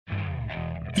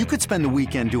You could spend the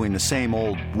weekend doing the same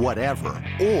old whatever,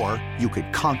 or you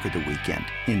could conquer the weekend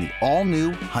in the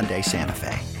all-new Hyundai Santa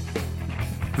Fe.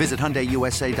 Visit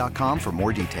HyundaiUSA.com for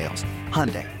more details.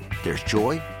 Hyundai, there's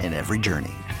joy in every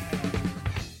journey.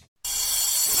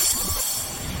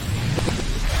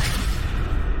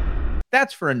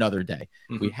 That's for another day.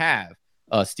 We have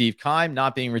Steve Keim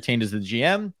not being retained as the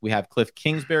GM. We have Cliff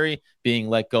Kingsbury being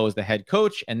let go as the head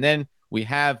coach. And then we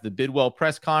have the Bidwell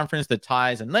press conference that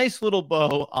ties a nice little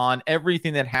bow on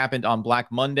everything that happened on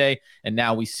Black Monday. And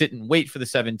now we sit and wait for the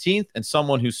 17th. And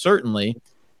someone who certainly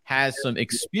has some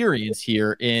experience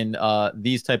here in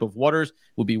these type of waters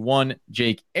will be one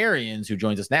Jake Arians, who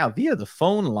joins us now via the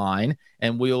phone line.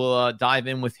 And we'll dive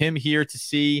in with him here to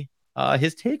see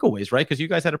his takeaways, right? Because you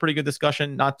guys had a pretty good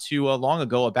discussion not too long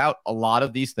ago about a lot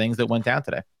of these things that went down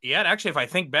today. Yeah, and actually, if I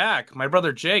think back, my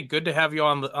brother Jake, good to have you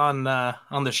on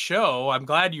the show. I'm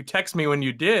glad you text me when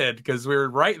you did, because we were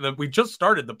right. We just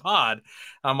started the pod.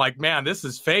 I'm like, man, this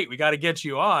is fate. We got to get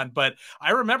you on. But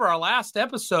I remember our last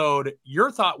episode. Your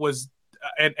thought was,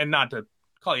 and not to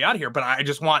call you out here, but I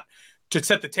just want to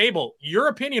set the table. Your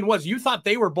opinion was you thought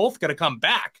they were both going to come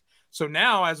back. So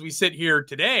now, as we sit here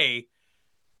today,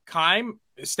 Keim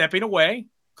is stepping away.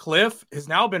 Cliff has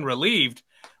now been relieved.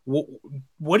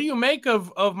 What do you make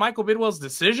of Michael Bidwell's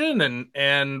decision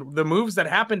and the moves that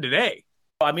happened today?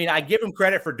 I mean, I give him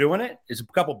credit for doing it. It's a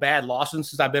couple bad losses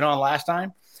since I've been on last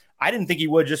time. I didn't think he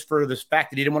would, just for the fact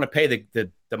that he didn't want to pay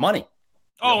the money.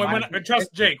 Oh, and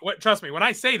trust me, when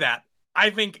I say that,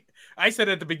 I think I said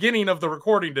at the beginning of the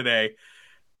recording today,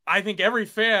 I think every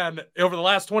fan over the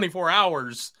last 24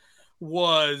 hours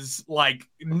was like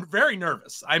very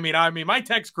nervous. I mean, my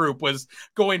text group was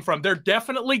going from they're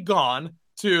definitely gone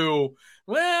to,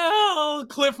 well,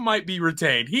 Cliff might be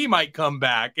retained. He might come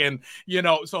back. And,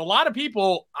 so a lot of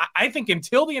people, I think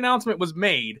until the announcement was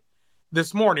made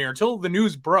this morning, or until the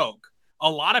news broke, a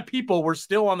lot of people were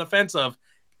still on the fence of,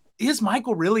 is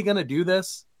Michael really going to do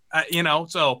this?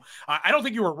 So I don't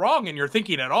think you were wrong in your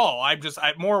thinking at all. I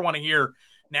more want to hear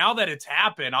now that it's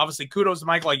happened. Obviously, kudos to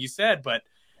Michael, like you said, but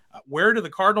where do the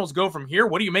Cardinals go from here?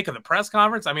 What do you make of the press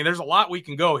conference? I mean, there's a lot we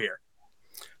can go here.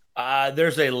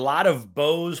 There's a lot of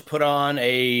bows put on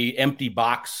a empty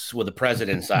box with a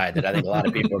present inside that I think a lot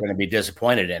of people are going to be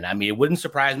disappointed in. I mean, it wouldn't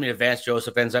surprise me if Vance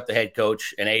Joseph ends up the head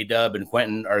coach and A-Dub and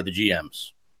Quentin are the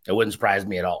GMs. It wouldn't surprise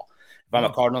me at all. If I'm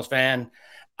a Cardinals fan,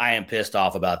 I am pissed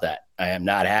off about that. I am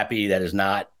not happy. That is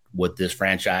not what this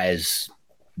franchise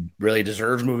really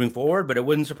deserves moving forward, but it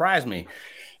wouldn't surprise me.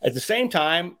 At the same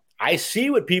time, I see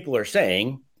what people are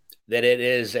saying, that it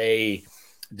is a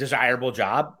desirable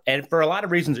job, and for a lot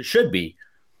of reasons it should be.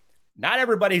 Not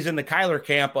everybody's in the Kyler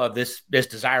camp of this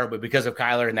desirable because of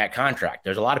Kyler and that contract.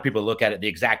 There's a lot of people who look at it the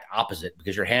exact opposite,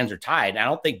 because your hands are tied. And I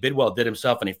don't think Bidwell did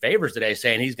himself any favors today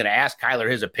saying he's going to ask Kyler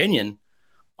his opinion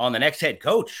on the next head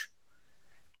coach.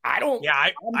 I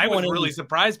was really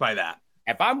surprised by that.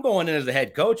 If I'm going in as the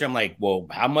head coach, I'm like, well,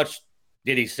 how much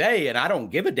did he say? And I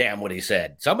don't give a damn what he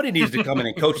said. Somebody needs to come in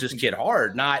and coach this kid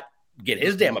hard, not get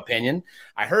his damn opinion.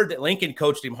 I heard that Lincoln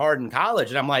coached him hard in college,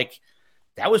 and I'm like,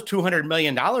 that was $200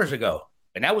 million ago,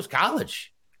 and that was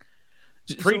college.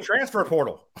 Pre-transfer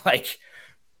portal. Like,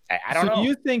 I don't know. Do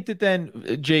you think that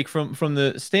then, Jake, from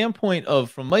the standpoint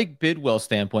from Mike Bidwell's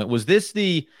standpoint, was this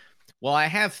I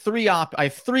have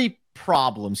three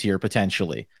problems here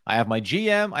potentially. I have my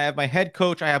GM, I have my head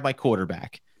coach, I have my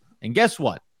quarterback. And guess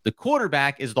what? The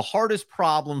quarterback is the hardest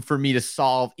problem for me to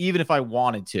solve, even if I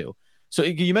wanted to. So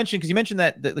you mentioned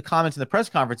that the comments in the press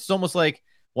conference, it's almost like,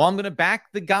 well, I'm going to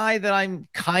back the guy that I'm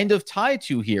kind of tied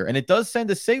to here. And it does send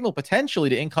a signal potentially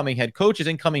to incoming head coaches,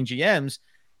 incoming GMs.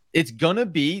 It's going to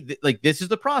be like, this is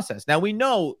the process. Now we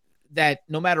know that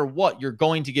no matter what, you're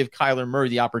going to give Kyler Murray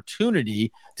the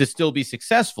opportunity to still be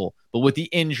successful. But with the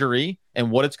injury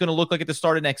and what it's going to look like at the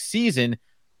start of next season,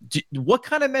 what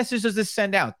kind of message does this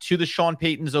send out to the Sean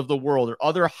Paytons of the world or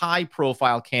other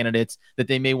high-profile candidates that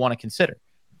they may want to consider?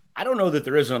 I don't know that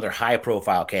there is another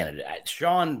high-profile candidate.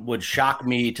 Sean would shock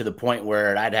me to the point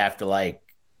where I'd have to, I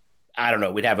don't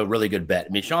know, we'd have a really good bet. I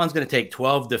mean, Sean's going to take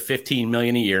 $12 to $15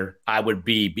 million a year. I would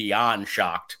be beyond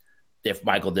shocked if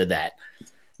Michael did that.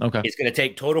 Okay. He's going to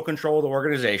take total control of the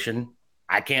organization.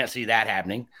 I can't see that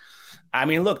happening. I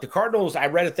mean, look, the Cardinals, I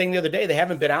read a thing the other day, they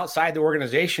haven't been outside the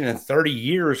organization in 30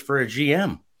 years for a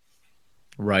GM.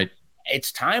 Right.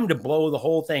 It's time to blow the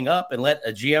whole thing up and let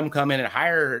a GM come in and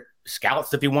hire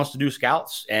scouts if he wants to do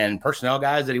scouts and personnel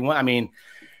guys that he wants. I mean,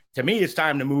 to me, it's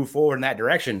time to move forward in that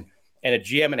direction. And a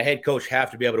GM and a head coach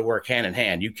have to be able to work hand in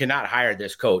hand. You cannot hire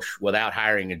this coach without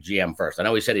hiring a GM first. I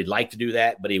know he said he'd like to do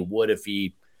that, but he would if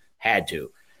he had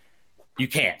to. You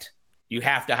can't. you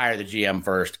have to hire the GM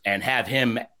first and have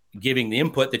him giving the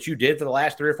input that you did for the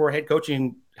last 3 or 4 head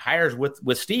coaching hires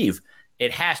with Steve.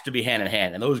 It has to be hand in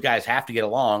hand, and those guys have to get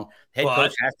along. Head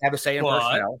coach has to have a say in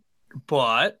personnel.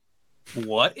 But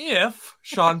what if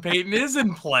Sean Payton is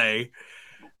in play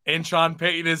and Sean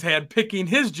Payton is picking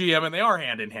his GM and they are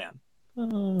hand in hand?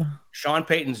 Sean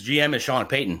Payton's GM is Sean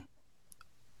Payton.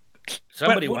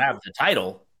 Somebody will have the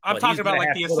title. I'm talking about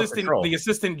like the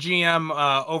assistant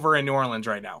GM over in New Orleans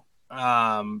right now.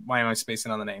 Why am I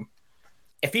spacing on the name?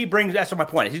 If he brings, that's my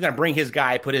point. He's going to bring his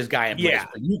guy, put his guy in place. Yeah.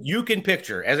 You can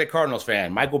picture, as a Cardinals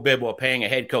fan, Michael Bidwell paying a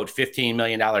head coach $15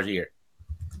 million a year.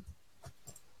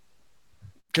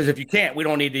 Because if you can't, we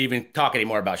don't need to even talk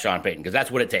anymore about Sean Payton, because that's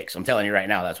what it takes. I'm telling you right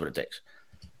now, that's what it takes.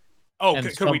 Oh,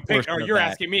 could we picture? Or you're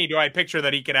asking me? Do I picture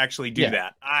that he could actually do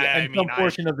that? I mean, some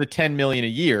portion of the $10 million a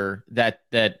year that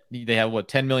they have,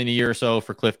 $10 million a year or so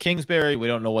for Cliff Kingsbury. We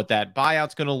don't know what that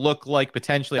buyout's going to look like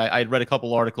potentially. I had read a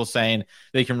couple articles saying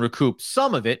they can recoup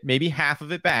some of it, maybe half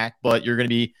of it back, but you're going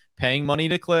to be paying money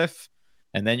to Cliff,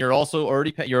 and then you're also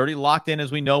already locked in,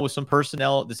 as we know, with some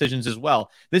personnel decisions as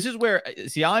well. This is where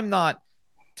I'm not.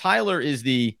 Tyler is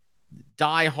the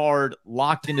diehard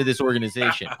locked into this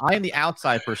organization. I am the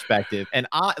outside perspective, and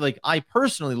I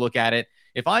personally look at it.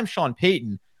 If I'm Sean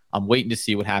Payton, I'm waiting to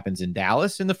see what happens in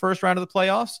Dallas in the first round of the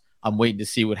playoffs. I'm waiting to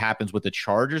see what happens with the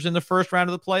Chargers in the first round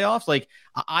of the playoffs. Like,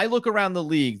 I look around the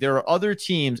league, there are other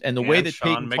teams, and the way that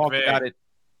Payton talked about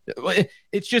it,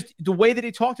 it's just the way that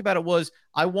he talked about it was,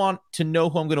 I want to know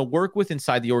who I'm going to work with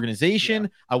inside the organization.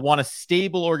 I want a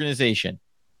stable organization.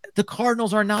 The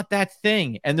Cardinals are not that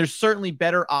thing, and there's certainly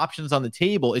better options on the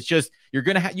table. It's just you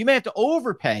may have to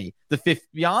overpay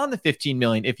beyond the $15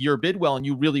 million if you're Bidwell and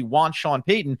you really want Sean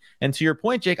Payton. And to your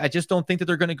point, Jake, I just don't think that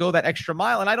they're going to go that extra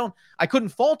mile, and I couldn't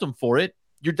fault them for it.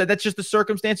 That's just the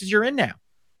circumstances you're in now.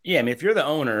 Yeah, I mean, if you're the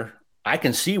owner, I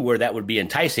can see where that would be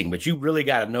enticing, but you really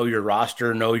got to know your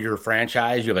roster, know your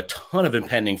franchise. You have a ton of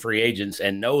impending free agents,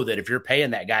 and know that if you're paying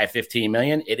that guy $15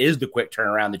 million, it is the quick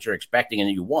turnaround that you're expecting and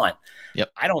that you want.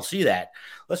 Yep. I don't see that.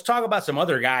 Let's talk about some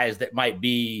other guys that might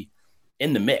be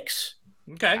in the mix.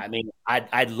 Okay. I mean,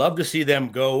 I'd love to see them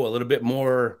go a little bit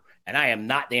more, and I am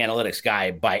not the analytics guy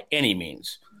by any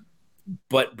means,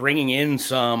 but bringing in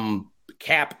some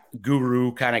cap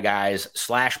guru kind of guys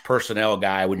 / personnel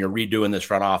guy when you're redoing this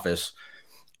front office,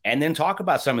 and then talk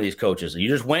about some of these coaches. You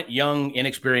just went young,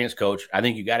 inexperienced coach. I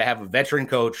think you got to have a veteran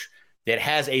coach that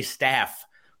has a staff.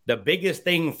 The biggest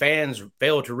thing fans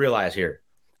fail to realize here,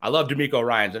 I love D'Amico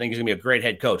Ryans. I think he's going to be a great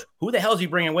head coach. Who the hell is he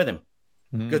bringing with him?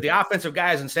 Because the offensive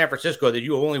guys in San Francisco that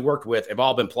you have only worked with have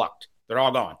all been plucked. They're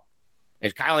all gone.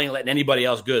 And Kyle ain't letting anybody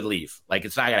else good leave. Like,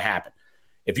 it's not going to happen.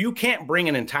 If you can't bring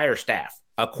an entire staff,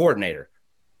 a coordinator,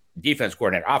 defense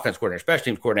coordinator, offense coordinator, special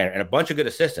teams coordinator, and a bunch of good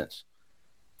assistants,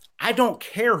 I don't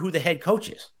care who the head coach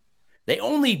is. They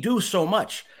only do so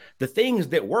much. The things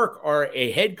that work are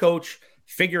a head coach,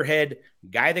 figurehead,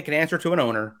 guy that can answer to an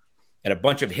owner, and a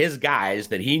bunch of his guys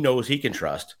that he knows he can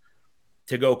trust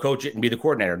to go coach it and be the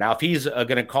coordinator. Now, if he's going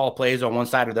to call plays on one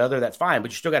side or the other, that's fine,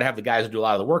 but you still got to have the guys who do a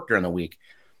lot of the work during the week.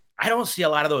 I don't see a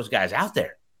lot of those guys out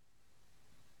there.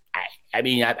 I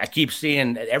mean, I keep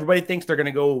seeing everybody thinks they're going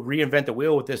to go reinvent the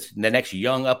wheel with the next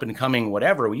young up and coming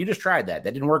whatever. Well, you just tried that.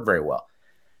 That didn't work very well.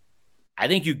 I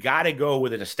think you got to go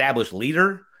with an established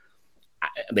leader.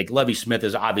 Like Lovie Smith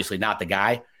is obviously not the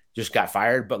guy, just got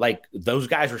fired, but like those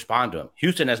guys respond to him.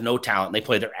 Houston has no talent. They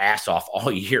play their ass off all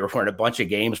year. We're in a bunch of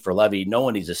games for Lovie,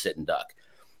 knowing he's a sitting duck,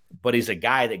 but he's a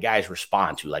guy that guys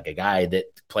respond to, like a guy that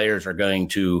players are going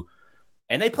to,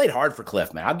 and they played hard for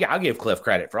Cliff, man. I'll give Cliff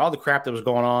credit for all the crap that was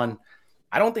going on.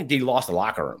 I don't think he lost the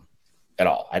locker room at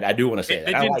all. I do want to say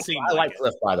that. I like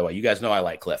Cliff, by the way. You guys know I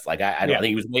like Cliff. Like I think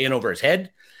he was way in over his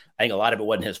head. I think a lot of it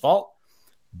wasn't his fault.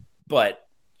 But,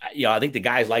 I think the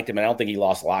guys liked him, and I don't think he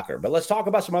lost the locker. But let's talk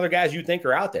about some other guys you think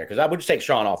are out there, because I would just take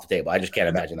Sean off the table. I just can't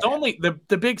imagine that. Only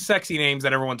the big sexy names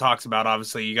that everyone talks about,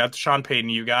 obviously. You got Sean Payton,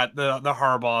 you got the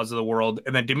Harbaughs of the world,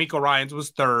 and then D'Amico Ryans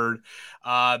was third.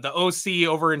 The OC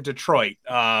over in Detroit.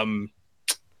 For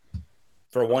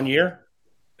 1 year?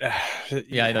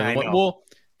 Yeah, I know. Well,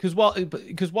 because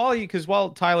while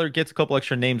Tyler gets a couple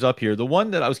extra names up here, the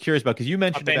one that I was curious about, because you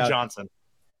mentioned Ben Johnson.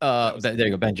 There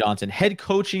you go, Ben Johnson, head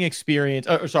coaching experience.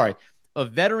 A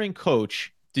veteran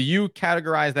coach. Do you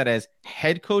categorize that as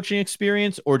head coaching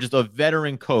experience or just a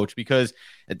veteran coach? Because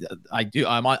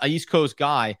I'm an East Coast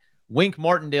guy. Wink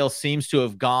Martindale seems to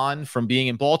have gone from being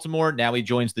in Baltimore. Now he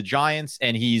joins the Giants,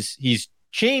 and he's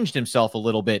changed himself a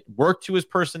little bit, worked to his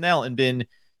personnel, and been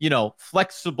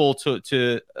flexible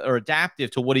to or adaptive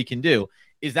to what he can do.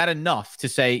 Is that enough to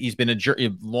say he's been a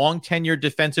long tenured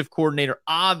defensive coordinator?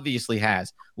 Obviously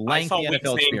has lengthy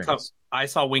NFL experience. I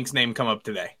saw Wink's name come up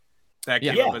today. That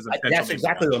Yeah, that's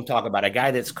exactly what I'm talking about. A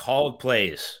guy that's called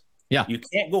plays. Yeah. You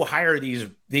can't go hire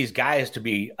these guys to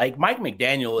be like Mike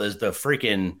McDaniel is the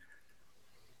freaking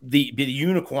the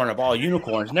unicorn of all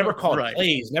unicorns. Never called Right.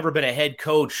 plays, never been a head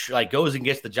coach, like goes and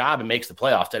gets the job and makes the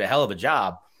playoffs, did a hell of a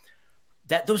job.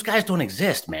 That those guys don't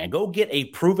exist, man. Go get a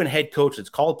proven head coach that's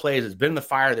called plays, that's been in the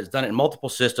fire, that's done it in multiple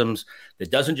systems, that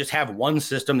doesn't just have one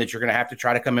system that you're going to have to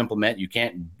try to come implement. You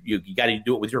can't, you got to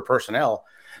do it with your personnel.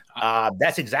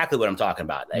 That's exactly what I'm talking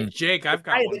about. Like, Jake, I've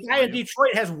got the guy in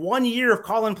Detroit has 1 year of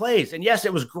calling plays, and yes,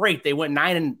 it was great. They went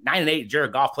 9-8.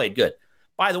 Jared Goff played good.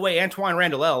 By the way, Antoine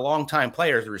Randall, a longtime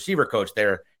player, the receiver coach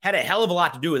there, had a hell of a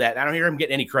lot to do with that. I don't hear him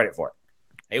getting any credit for it.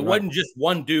 It wasn't just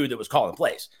one dude that was calling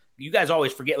plays. You guys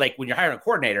always forget, like when you're hiring a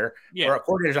coordinator or a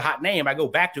coordinator's a hot name, I go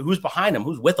back to who's behind him,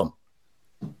 who's with them.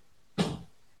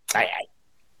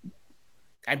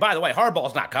 And by the way,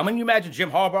 Harbaugh's not coming. You imagine Jim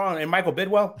Harbaugh and Michael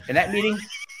Bidwell in that meeting?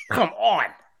 Come on.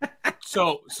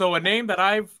 So a name that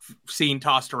I've seen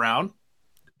tossed around,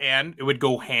 and it would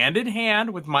go hand in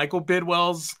hand with Michael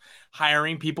Bidwell's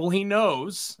hiring people he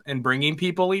knows and bringing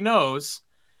people he knows,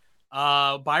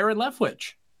 Byron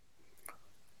Leftwich.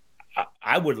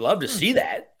 I would love to see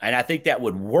that, and I think that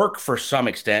would work for some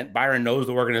extent. Byron knows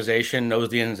the organization, knows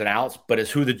the ins and outs, but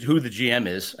it's who the GM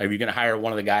is. Are you going to hire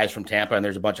one of the guys from Tampa? And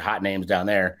there's a bunch of hot names down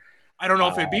there. I don't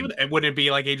know if would it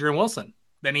be like Adrian Wilson?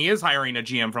 Then he is hiring a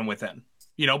GM from within.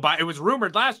 You know, it was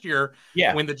rumored last year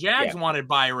when the Jags wanted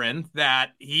Byron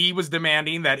that he was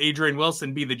demanding that Adrian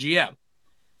Wilson be the GM.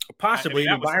 Possibly,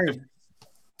 Byron.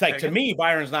 To me,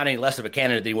 Byron's not any less of a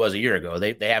candidate than he was a year ago.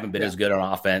 They haven't been as good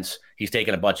on offense. He's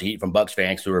taken a bunch of heat from Bucs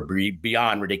fans who are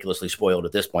beyond ridiculously spoiled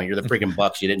at this point. You're the freaking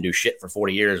Bucs. You didn't do shit for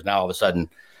 40 years. Now all of a sudden,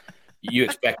 you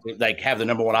expect to have the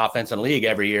number one offense in the league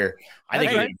every year. I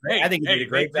think he did a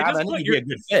great job. I think he'd be a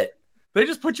good fit. They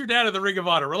just put your dad in the Ring of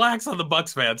Honor. Relax on the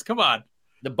Bucs fans. Come on.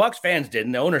 The Bucs fans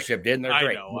didn't. The ownership did, and they're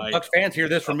great. Bucs fans hear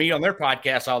this from me on their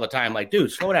podcast all the time. Like,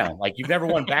 dude, slow down. Like, you've never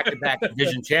won back-to-back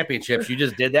division championships. You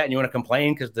just did that, and you want to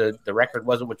complain because the record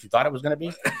wasn't what you thought it was going to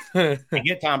be? I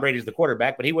get Tom Brady's the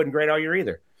quarterback, but he wasn't great all year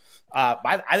either.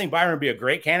 I think Byron would be a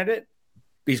great candidate.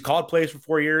 He's called plays for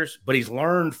 4 years, but he's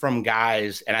learned from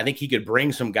guys, and I think he could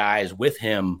bring some guys with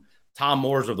him, Tom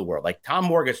Moore's of the world. Like, Tom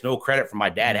Moore gets no credit for my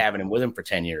dad having him with him for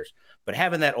 10 years, but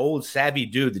having that old savvy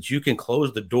dude that you can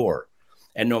close the door,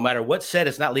 and no matter what's said,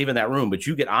 it's not leaving that room, but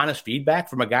you get honest feedback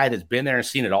from a guy that's been there and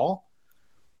seen it all.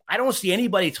 I don't see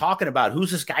anybody talking about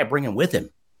who's this guy bringing with him.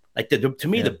 Like, to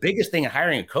me, the biggest thing in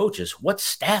hiring a coach is what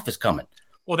staff is coming.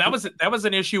 Well, that was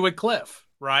an issue with Cliff,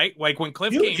 right? Like when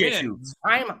Cliff came in,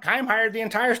 Keim hired the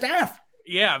entire staff.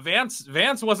 Yeah,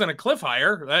 Vance wasn't a Cliff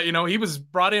hire. He was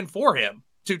brought in for him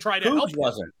to try to help.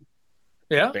 Wasn't.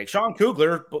 Yeah. Like Sean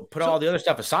Kugler, put all the other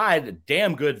stuff aside, a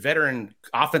damn good veteran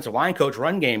offensive line coach,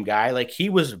 run game guy. Like, he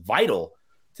was vital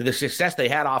to the success they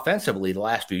had offensively the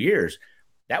last few years.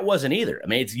 That wasn't either. I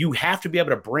mean, you have to be able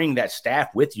to bring that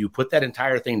staff with you, put that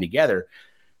entire thing together.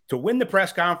 To win the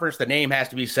press conference, the name has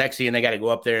to be sexy, and they got to go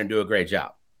up there and do a great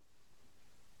job.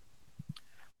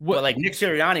 Well, like Nick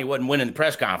Sirianni wasn't winning the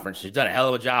press conference. He's done a hell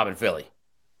of a job in Philly.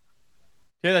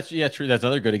 Yeah, true. That's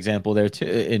another good example there too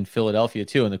in Philadelphia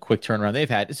too, and the quick turnaround they've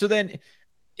had. So then,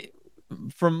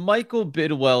 from Michael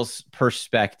Bidwell's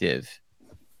perspective,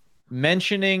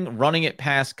 mentioning running it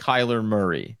past Kyler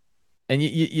Murray, and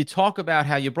you talk about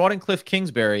how you brought in Cliff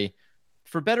Kingsbury,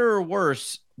 for better or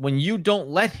worse, when you don't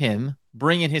let him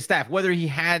bring in his staff, whether he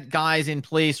had guys in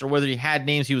place or whether he had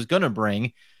names he was going to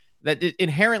bring, that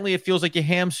inherently it feels like you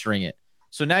hamstring it.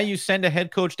 So now you send a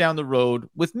head coach down the road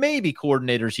with maybe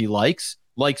coordinators he likes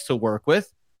to work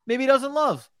with, maybe doesn't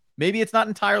love. Maybe it's not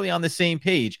entirely on the same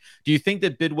page. Do you think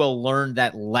that Bidwell learned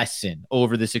that lesson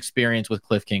over this experience with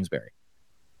Cliff Kingsbury?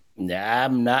 Nah,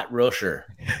 I'm not real sure.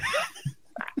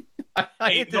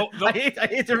 I hate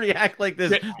to react like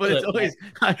this, but it's always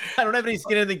I don't have any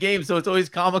skin in the game, so it's always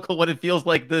comical when it feels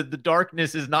like the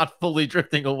darkness is not fully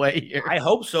drifting away here. I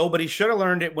hope so, but he should have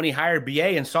learned it when he hired BA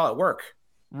and saw it work.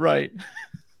 Right.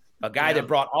 A guy that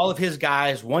brought all of his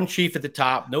guys, one chief at the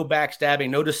top, no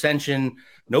backstabbing, no dissension,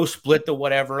 no split the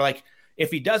whatever. Like, if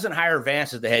he doesn't hire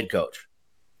Vance as the head coach,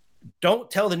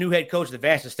 don't tell the new head coach that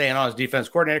Vance is staying on as defense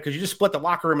coordinator, because you just split the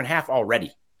locker room in half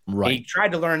already. Right. He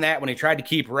tried to learn that when he tried to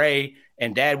keep Ray,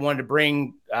 and Dad wanted to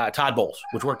bring Todd Bowles,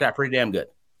 which worked out pretty damn good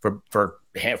for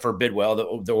Bidwell,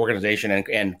 the organization,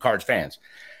 and Cards fans.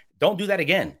 Don't do that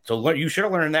again. So you should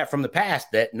have learned that from the past,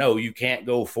 that no, you can't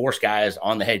go force guys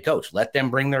on the head coach. Let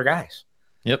them bring their guys.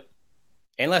 Yep.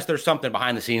 Unless there's something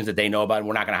behind the scenes that they know about and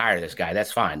we're not going to hire this guy.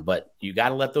 That's fine. But you got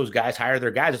to let those guys hire their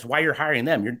guys. That's why you're hiring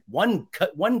them. One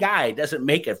guy doesn't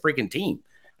make a freaking team.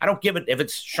 I don't give it if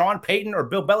it's Sean Payton or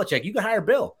Bill Belichick. You can hire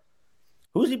Bill.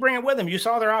 Who's he bringing with him? You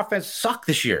saw their offense suck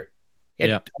this year.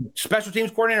 Special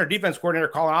teams coordinator, defense coordinator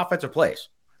calling offensive plays.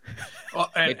 Well,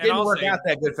 it didn't work out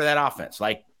that good for that offense.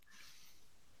 Like,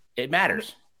 it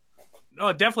matters. No,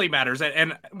 it definitely matters.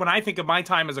 And when I think of my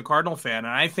time as a Cardinal fan,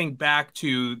 and I think back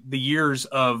to the years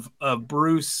of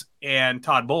Bruce and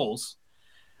Todd Bowles,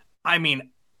 I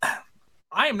mean,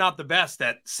 I am not the best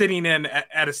at sitting in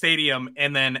at a stadium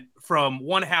and then from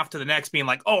one half to the next being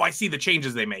like, oh, I see the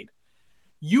changes they made.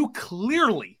 You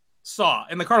clearly saw,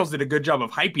 and the Cardinals did a good job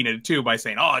of hyping it too by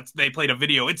saying, oh, they played a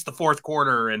video, it's the fourth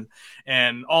quarter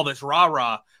and all this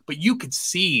rah-rah. But you could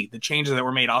see the changes that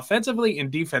were made offensively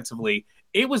and defensively.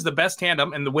 It was the best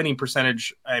tandem, and the winning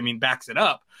percentage, I mean, backs it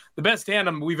up. The best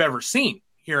tandem we've ever seen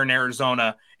here in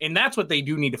Arizona, and that's what they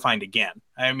do need to find again.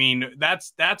 I mean,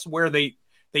 that's where they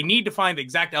need to find the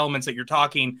exact elements that you're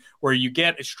talking, where you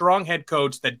get a strong head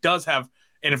coach that does have,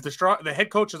 and if the head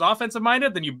coach is offensive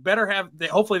minded, then you better have,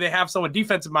 hopefully they have someone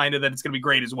defensive minded that it's going to be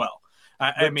great as well.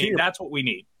 I mean, that's what we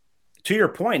need. To your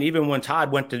point, even when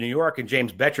Todd went to New York and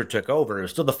James Betcher took over, it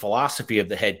was still the philosophy of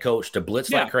the head coach to blitz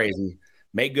like crazy,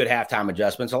 make good halftime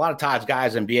adjustments. A lot of Todd's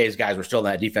guys and BA's guys were still in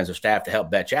that defensive staff to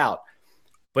help Betch out.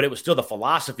 But it was still the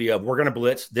philosophy of, we're going to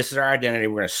blitz. This is our identity.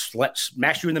 We're going to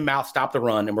smash you in the mouth, stop the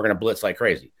run, and we're going to blitz like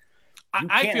crazy.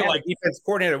 I feel like a defense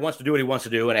coordinator wants to do what he wants to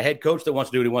do and a head coach that wants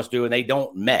to do what he wants to do, and they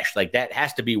don't mesh. Like, that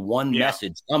has to be one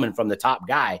message coming from the top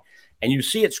guy. And you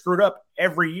see it screwed up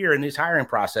every year in these hiring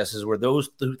processes where those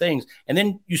two things, and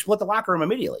then you split the locker room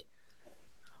immediately.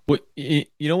 Well, you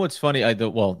know what's funny?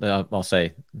 I'll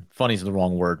say funny is the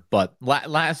wrong word, but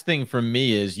last thing for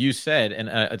me is, you said, and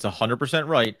it's 100%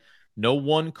 right. No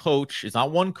one coach. It's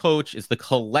not one coach. It's the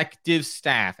collective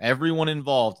staff. Everyone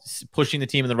involved pushing the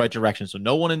team in the right direction. So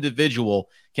no one individual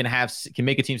can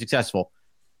make a team successful,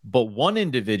 but one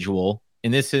individual,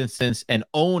 in this instance, an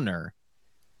owner,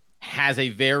 has a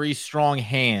very strong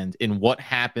hand in what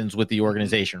happens with the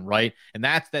organization, right? And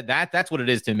that's what it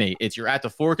is to me. It's, you're at the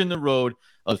fork in the road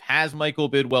of, has Michael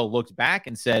Bidwell looked back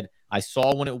and said, I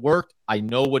saw when it worked, I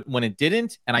know when it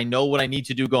didn't, and I know what I need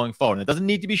to do going forward. And it doesn't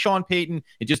need to be Sean Payton.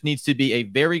 It just needs to be a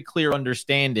very clear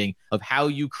understanding of how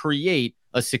you create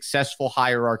a successful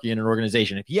hierarchy in an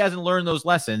organization. If he hasn't learned those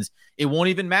lessons, it won't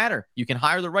even matter. You can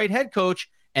hire the right head coach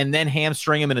and then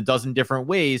hamstring him in a dozen different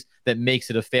ways that makes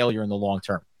it a failure in the long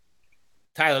term.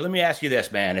 Tyler, let me ask you this,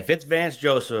 man. If it's Vance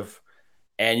Joseph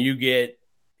and you get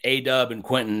A-Dub and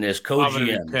Quentin as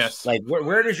co-GMs, like,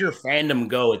 where does your fandom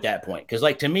go at that point? Because,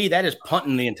 like, to me, that is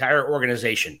punting the entire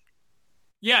organization.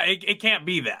 Yeah, it can't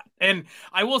be that. And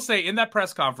I will say, in that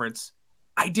press conference,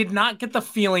 I did not get the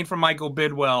feeling from Michael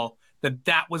Bidwell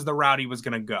that was the route he was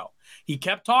going to go. He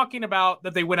kept talking about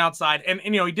that they went outside, and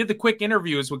you know, he did the quick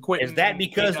interviews with Quentin. Is that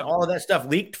because all of that stuff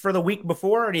leaked for the week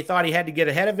before, and he thought he had to get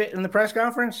ahead of it in the press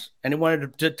conference, and he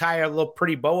wanted to tie a little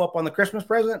pretty bow up on the Christmas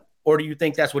present? Or do you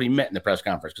think that's what he meant in the press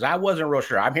conference? Because I wasn't real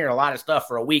sure. I'm hearing a lot of stuff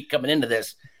for a week coming into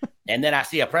this, and then I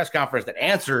see a press conference that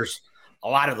answers a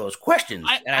lot of those questions,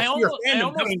 and I see your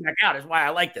fandom coming back out. Is why I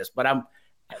like this, but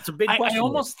it's a big question. I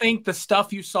almost think the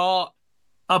stuff you saw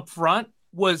up front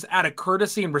was out of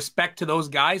courtesy and respect to those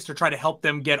guys to try to help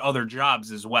them get other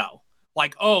jobs as well.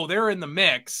 Like, oh, they're in the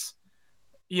mix,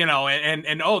 you know,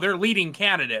 and oh, they're leading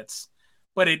candidates.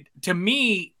 But to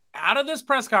me, out of this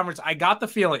press conference, I got the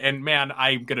feeling, and man,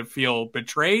 I'm going to feel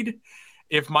betrayed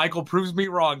if Michael proves me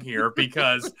wrong here,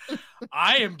 because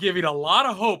I am giving a lot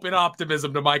of hope and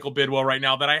optimism to Michael Bidwell right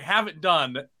now that I haven't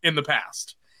done in the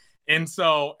past. And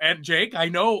so, and Jake, I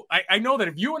know that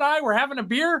if you and I were having a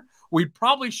beer, we'd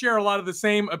probably share a lot of the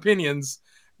same opinions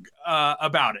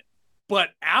about it. But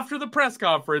after the press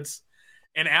conference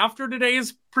and after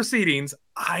today's proceedings,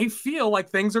 I feel like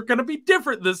things are going to be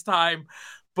different this time.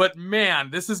 But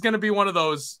man, this is going to be one of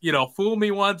those, you know, fool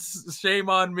me once, shame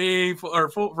on me, or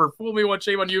fool me once,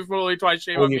 shame on you, fool me twice,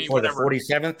 shame on me. For whatever. The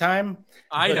 47th time?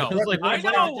 I know. I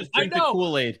know. Just drink the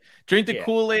Kool-Aid. Drink the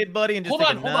Kool-Aid, buddy, and just take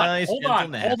a nice gentle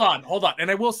nap. Hold on.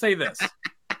 And I will say this.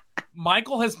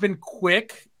 Michael has been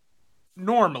quick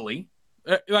normally.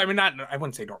 I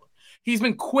wouldn't say normally. He's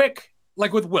been quick,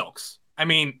 like with Wilkes. I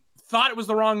mean, thought it was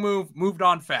the wrong move, moved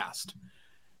on fast.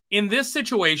 In this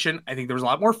situation, I think there was a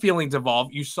lot more feelings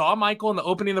involved. You saw Michael in the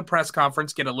opening of the press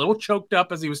conference get a little choked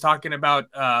up as he was talking about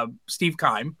Steve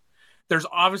Keim. There's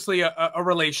obviously a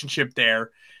relationship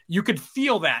there. You could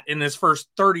feel that in this first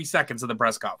 30 seconds of the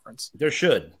press conference. There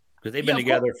should, because they've been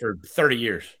together for 30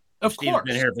 years. Of Steve's course.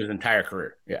 Been here for his entire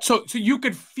career. Yeah. So you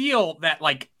could feel that,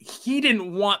 like, he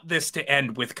didn't want this to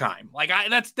end with Keim. Like,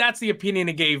 that's the opinion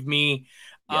it gave me.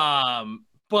 Yeah.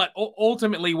 But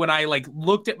ultimately, when I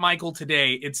looked at Michael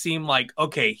today, it seemed like,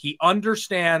 okay, he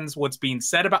understands what's being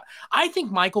said about. I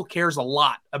think Michael cares a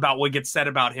lot about what gets said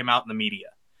about him out in the media.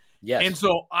 Yes. And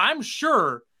so I'm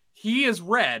sure he has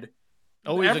read.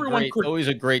 Always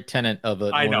a great tenant of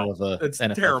an owner of a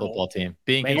NFL football team.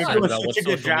 Being concerned about what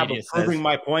social job media of proving says.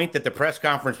 my point that the press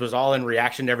conference was all in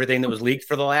reaction to everything that was leaked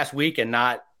for the last week and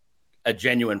not a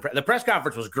genuine. The press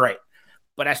conference was great,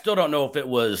 but I still don't know if it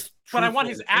was. But I want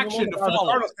his action to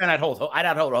follow. I'd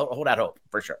hold out hope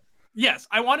for sure. Yes,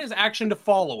 I want his action to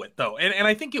follow it though, and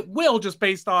I think it will, just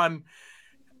based on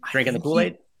drinking the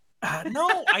Kool-Aid.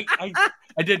 No,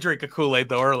 I did drink a Kool-Aid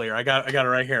though earlier. I got it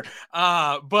right here.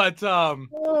 But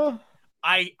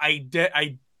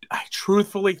I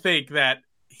truthfully think that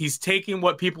he's taking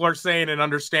what people are saying and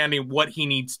understanding what he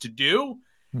needs to do.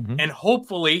 Mm-hmm. And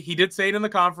hopefully, he did say it in the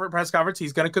press conference,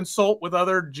 he's going to consult with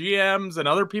other GMs and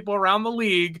other people around the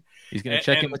league. He's going to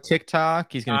check in with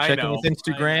TikTok. He's going to check in with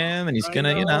Instagram, and he's going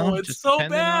to, it's just so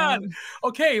bad.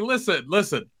 Okay,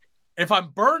 listen. If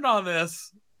I'm burned on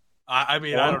this,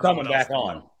 I'm coming back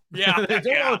on. Yeah.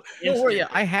 Don't worry.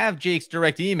 I have Jake's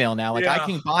direct email now. I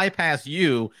can bypass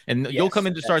you, and you'll come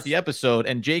in to start the episode,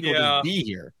 and Jake will just be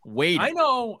here waiting. I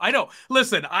know.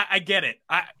 Listen, I get it.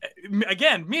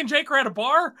 Again, me and Jake are at a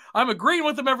bar. I'm agreeing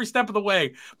with him every step of the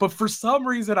way. But for some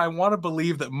reason, I want to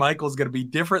believe that Michael's going to be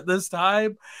different this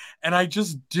time, and I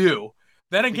just do.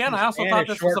 Then again, I also thought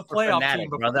this was a playoff team.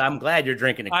 Brother, I'm glad you're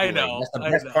drinking a Kool-Aid. I know. That's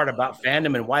the best part about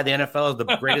fandom and why the NFL is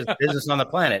the greatest business on the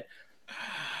planet.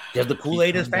 Because the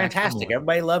Kool-Aid is fantastic.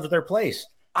 Everybody loves their place.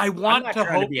 I'm not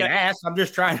trying to be an ass. I'm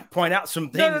just trying to point out some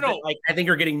things that I think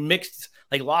are getting mixed,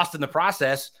 lost in the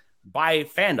process by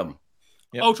fandom.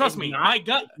 Yep. Oh, trust me, my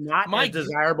gut not as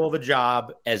desirable of a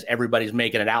job as everybody's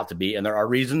making it out to be, and there are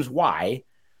reasons why.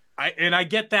 I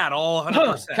get that all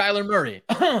 100%. Kyler Murray.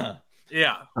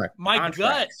 Yeah, right. My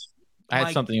Contracts. gut. I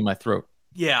had something in my throat.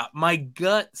 Yeah, my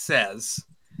gut says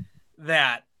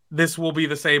that this will be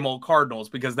the same old Cardinals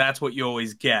because that's what you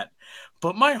always get.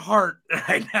 But my heart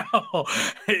right now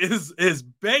is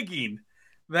begging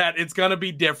that it's going to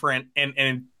be different.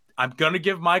 And I'm going to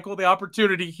give Michael the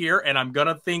opportunity here, and I'm going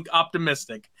to think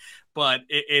optimistic. But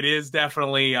it is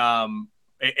definitely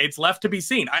it's left to be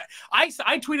seen. I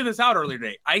tweeted this out earlier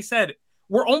today. I said,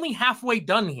 we're only halfway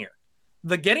done here.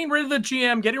 The getting rid of the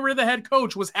GM, getting rid of the head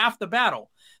coach was half the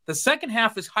battle. The second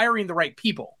half is hiring the right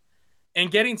people and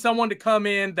getting someone to come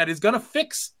in that is going to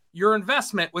fix your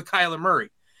investment with Kyler Murray.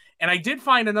 And I did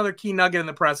find another key nugget in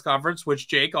the press conference, which,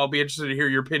 Jake, I'll be interested to hear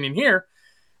your opinion here.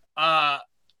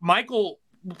 Michael,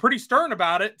 pretty stern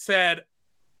about it, said,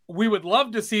 we would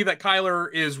love to see that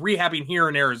Kyler is rehabbing here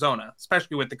in Arizona,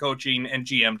 especially with the coaching and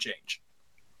GM change.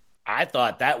 I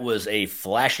thought that was a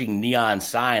flashing neon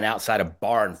sign outside a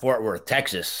bar in Fort Worth,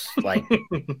 Texas.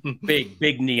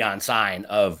 Big neon sign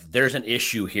of there's an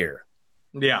issue here.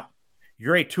 Yeah.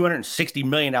 You're a $260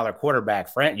 million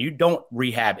quarterback, friend. You don't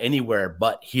rehab anywhere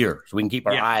but here. So we can keep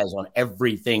our eyes on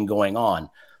everything going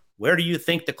on. Where do you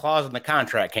think the clause in the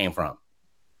contract came from?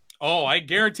 Oh, I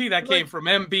guarantee that came from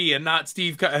MB and not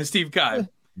Steve Keim.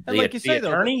 And like you say, though,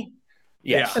 attorney?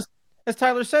 Yes. As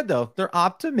Tyler said, though, they're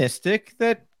optimistic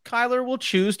that Kyler will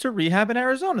choose to rehab in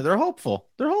Arizona. They're hopeful.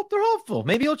 They're hopeful.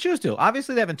 Maybe he'll choose to.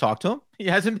 Obviously, they haven't talked to him. He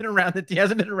hasn't been around the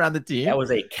team. That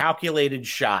was a calculated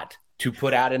shot to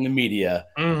put out in the media,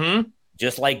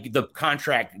 just like the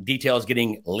contract details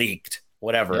getting leaked,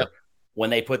 whatever,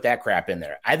 when they put that crap in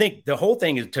there. I think the whole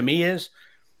thing to me is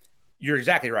you're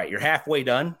exactly right. You're halfway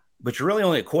done, but you're really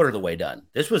only a quarter of the way done.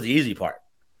 This was the easy part.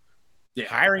 Yeah,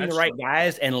 hiring the right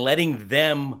guys and letting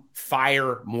them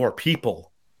fire more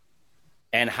people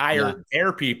and hire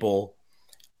their people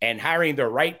and hiring the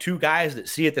right two guys that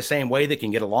see it the same way that can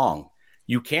get along.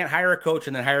 You can't hire a coach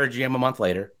and then hire a GM a month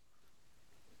later.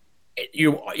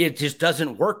 It just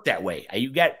doesn't work that way.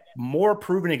 You got more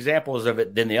proven examples of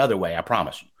it than the other way, I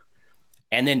promise you.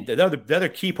 And then the other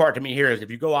key part to me here is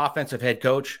if you go offensive head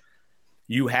coach,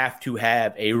 you have to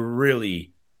have a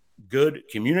really good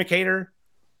communicator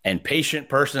and patient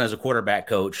person as a quarterback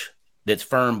coach that's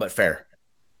firm but fair.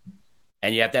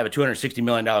 And you have to have a $260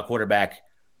 million quarterback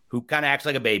who kind of acts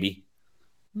like a baby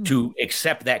to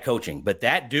accept that coaching. But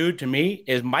that dude, to me,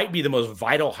 might be the most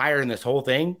vital hire in this whole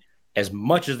thing. As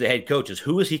much as the head coach is,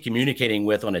 who is he communicating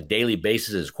with on a daily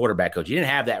basis as quarterback coach? You didn't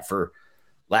have that for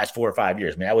last 4 or 5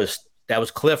 years. I mean, that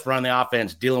was Cliff running the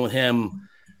offense, dealing with him.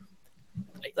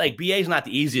 Like BA is not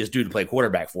the easiest dude to play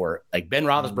quarterback for. Like Ben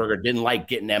Roethlisberger didn't like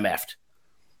getting MF'd.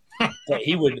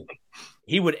 he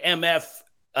would MF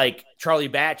like Charlie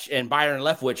Batch and Byron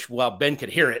Leftwich while Ben could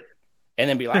hear it, and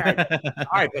then be like, all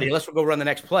right, buddy, let's go run the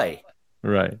next play.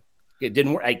 Right. It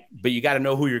didn't work. But you got to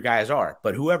know who your guys are.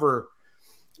 But whoever,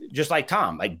 just like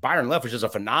Tom, like Byron Leftwich does a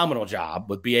phenomenal job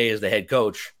with BA as the head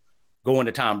coach, going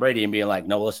to Tom Brady and being like,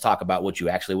 no, let's talk about what you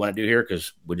actually want to do here,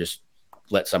 because we'll just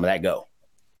let some of that go.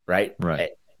 Right.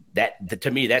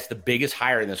 To me, that's the biggest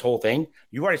hire in this whole thing.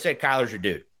 You already said Kyler's your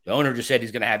dude. The owner just said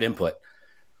he's going to have input.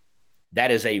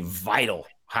 That is a vital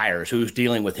hire, who's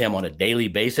dealing with him on a daily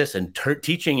basis and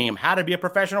teaching him how to be a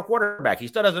professional quarterback. He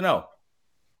still doesn't know.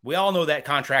 We all know that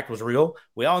contract was real.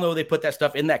 We all know they put that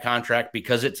stuff in that contract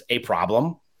because it's a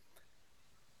problem.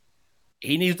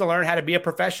 He needs to learn how to be a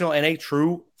professional and a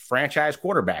true franchise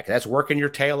quarterback. That's working your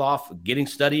tail off,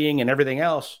 studying and everything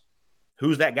else.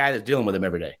 Who's that guy that's dealing with him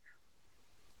every day?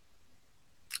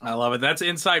 I love it. That's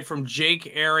insight from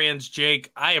Jake Arians.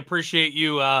 Jake, I appreciate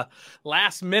you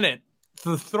last minute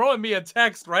throwing me a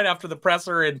text right after the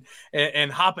presser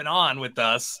and hopping on with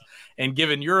us and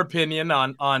giving your opinion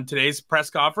on today's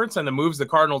press conference and the moves the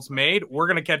Cardinals made. We're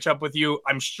going to catch up with you,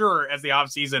 I'm sure, as the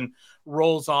offseason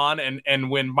rolls on.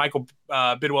 And when Michael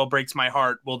Bidwell breaks my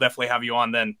heart, we'll definitely have you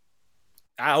on then.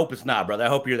 I hope it's not, brother. I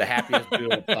hope you're the happiest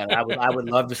dude on the planet. I would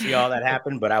love to see all that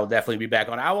happen, but I will definitely be back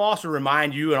on. I will also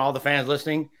remind you and all the fans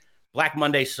listening, Black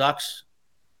Monday sucks.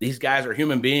 These guys are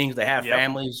human beings. They have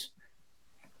families.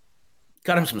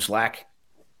 Cut them some slack.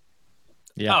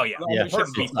 Yeah. Oh, yeah.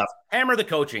 Stuff. Hammer the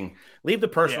coaching. Leave the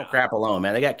personal crap alone,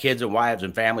 man. They got kids and wives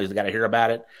and families that got to hear about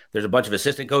it. There's a bunch of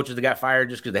assistant coaches that got fired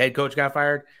just because the head coach got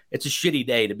fired. It's a shitty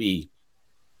day to be,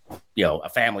 a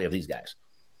family of these guys.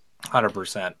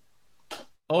 100%.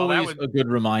 Always a good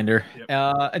reminder.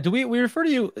 Yep. Do we refer to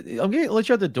you? I'm going to let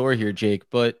you out the door here, Jake.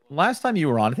 But last time you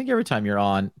were on, I think every time you're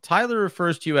on, Tyler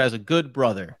refers to you as a good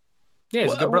brother. Yeah,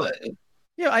 he's a good brother.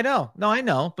 Yeah, I know. No, I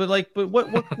know. But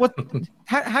what?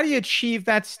 How do you achieve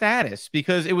that status?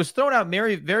 Because it was thrown out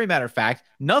very matter of fact.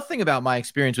 Nothing about my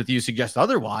experience with you suggests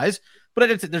otherwise.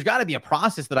 But there's got to be a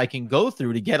process that I can go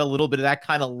through to get a little bit of that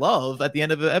kind of love at the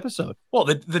end of the episode. Well,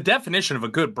 the definition of a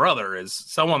good brother is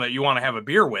someone that you want to have a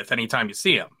beer with anytime you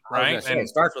see him, right? And it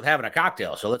starts with having a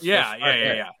cocktail. So let's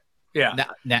yeah.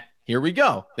 Now, here we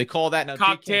go. They call that now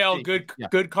cocktail.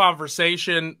 Good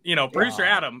conversation. Producer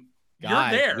Adam,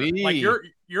 guys, you're there. Like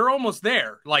you're almost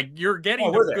there. Like you're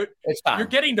getting you're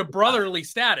getting to brotherly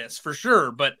status for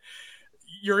sure. But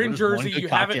you're in Jersey. You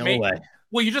haven't made.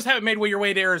 Well, you just haven't made your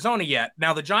way to Arizona yet.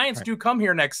 Now, the Giants do come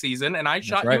here next season, and I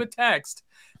shot you a text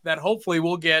that hopefully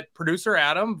we'll get producer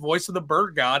Adam, voice of the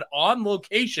bird god, on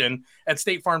location at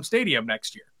State Farm Stadium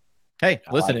next year. Hey,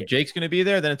 listen, if Jake's going to be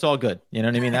there, then it's all good. You know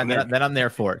what I mean? Then I'm there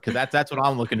for it, because that's what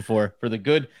I'm looking for the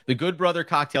good brother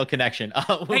cocktail connection.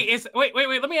 Hey, wait.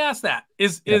 Let me ask that.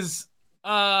 Is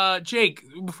Jake,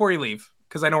 before you leave,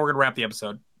 because I know we're going to wrap the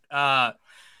episode.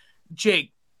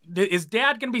 Jake, is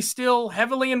Dad going to be still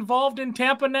heavily involved in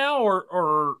Tampa now,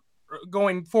 or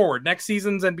going forward next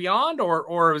seasons and beyond,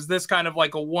 or is this kind of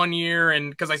like a 1 year?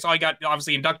 And because I saw he got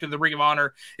obviously inducted to the Ring of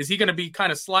Honor, is he going to be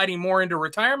kind of sliding more into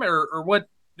retirement, or what?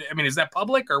 I mean, is that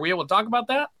public? Are we able to talk about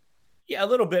that? Yeah, a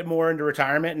little bit more into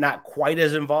retirement, not quite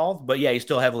as involved, but yeah, he's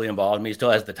still heavily involved. I mean, he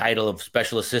still has the title of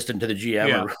special assistant to the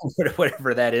GM or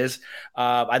whatever that is.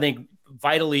 I think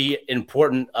vitally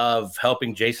important of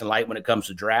helping Jason Light when it comes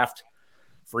to draft,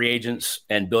 free agents,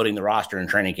 and building the roster in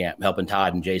training camp, helping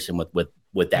Todd and Jason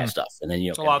with that stuff. And then,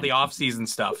 a lot of the off-season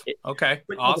stuff. Okay.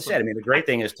 But awesome. Like I said, I mean, the great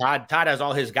thing is Todd has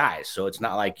all his guys, so it's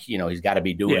not like, he's got to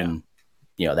be doing,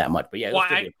 that much. But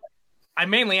yeah, I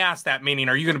mainly asked that, meaning,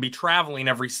 are you going to be traveling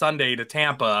every Sunday to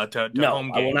Tampa to home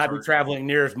games? I will not be traveling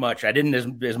near as much. I didn't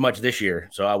as much this year,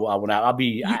 so I will not.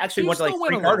 I actually went to like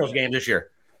 3 Cardinals games this year.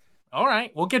 All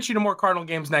right. We'll get you to more Cardinal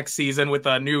games next season with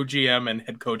a new GM and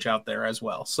head coach out there as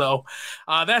well. So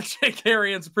that's Jake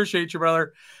Arians. Appreciate you,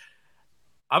 brother.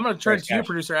 I'm going to turn to you,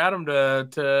 producer Adam,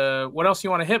 to what else you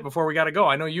want to hit before we got to go.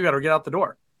 I know you got to get out the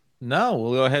door. No,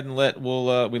 we'll go ahead and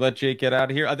we let Jake get out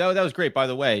of here. That was great, by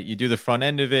the way. You do the front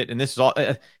end of it, and this is all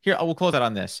here. I will close out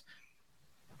on this.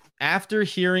 After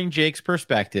hearing Jake's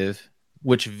perspective,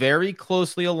 which very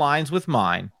closely aligns with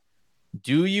mine,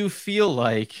 do you feel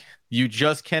like you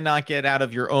just cannot get out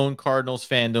of your own Cardinals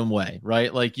fandom way,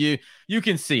 right? Like you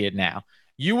can see it now.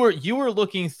 You were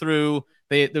looking through.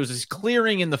 There was this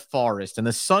clearing in the forest, and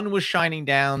the sun was shining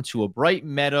down to a bright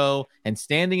meadow, and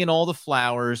standing in all the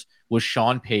flowers was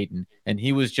Sean Payton. And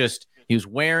he was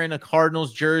wearing a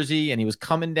Cardinals jersey, and he was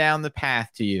coming down the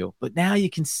path to you. But now you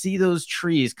can see those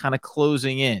trees kind of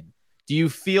closing in. Do you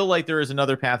feel like there is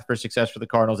another path for success for the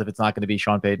Cardinals if it's not going to be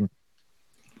Sean Payton?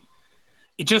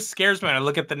 It just scares me when I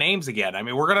look at the names again. I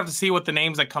mean, we're going to have to see what the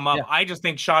names that come up. Yeah. I just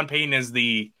think Sean Payton is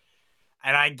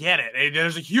and I get it.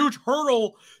 There's a huge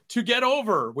hurdle to get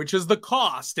over, which is the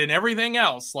cost and everything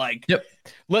else. Like, yep.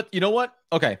 You know what?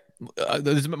 Okay.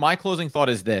 my closing thought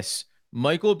is this.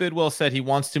 Michael Bidwell said he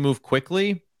wants to move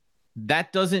quickly.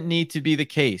 That doesn't need to be the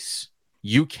case.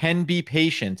 You can be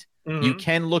patient. Mm-hmm. You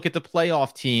can look at the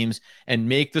playoff teams and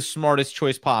make the smartest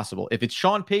choice possible. If it's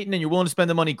Sean Payton and you're willing to spend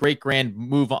the money, great, grand,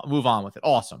 move on with it.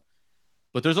 Awesome.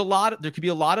 But there could be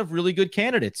a lot of really good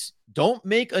candidates. Don't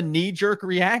make a knee-jerk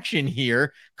reaction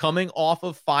here coming off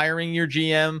of firing your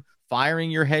GM,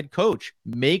 firing your head coach.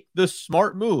 Make the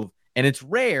smart move. And it's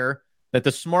rare that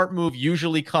the smart move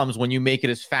usually comes when you make it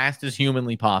as fast as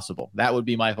humanly possible. That would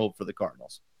be my hope for the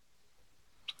Cardinals.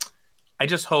 I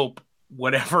just hope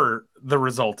whatever the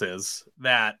result is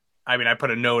that, I mean, I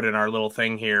put a note in our little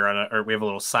thing here, or we have a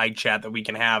little side chat that we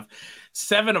can have.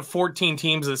 7 of 14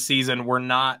 teams this season were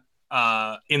not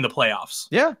in the playoffs.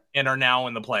 Yeah. And are now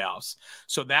in the playoffs.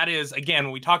 So that is, again,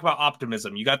 when we talk about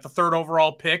optimism, you got the 3rd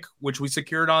overall pick, which we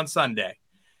secured on Sunday.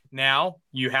 Now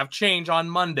you have change on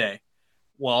Monday.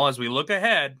 Well, as we look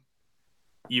ahead,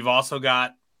 you've also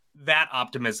got that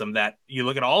optimism that you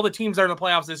look at all the teams that are in the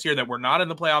playoffs this year that were not in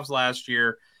the playoffs last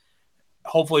year.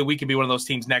 Hopefully we can be one of those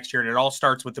teams next year. And it all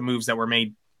starts with the moves that were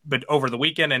made but over the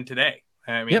weekend and today.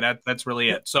 I mean, that's really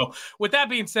it. So with that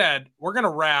being said, we're going to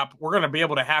wrap. We're going to be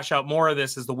able to hash out more of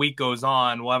this as the week goes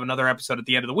on. We'll have another episode at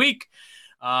the end of the week.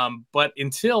 But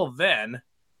until then,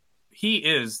 he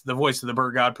is the voice of the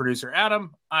Bird God, producer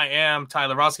Adam. I am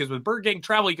Tyler Vasquez with Bird Gang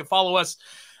Travel. You can follow us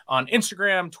on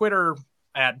Instagram, Twitter,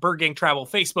 at Bird Gang Travel,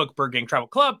 Facebook, Bird Gang Travel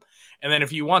Club. And then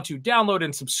if you want to download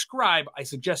and subscribe, I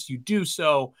suggest you do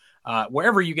so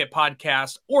wherever you get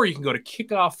podcasts, or you can go to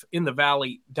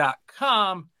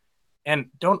kickoffinthevalley.com.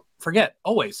 And don't forget,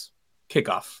 always kick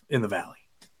off in the valley.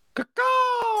 Caw-caw!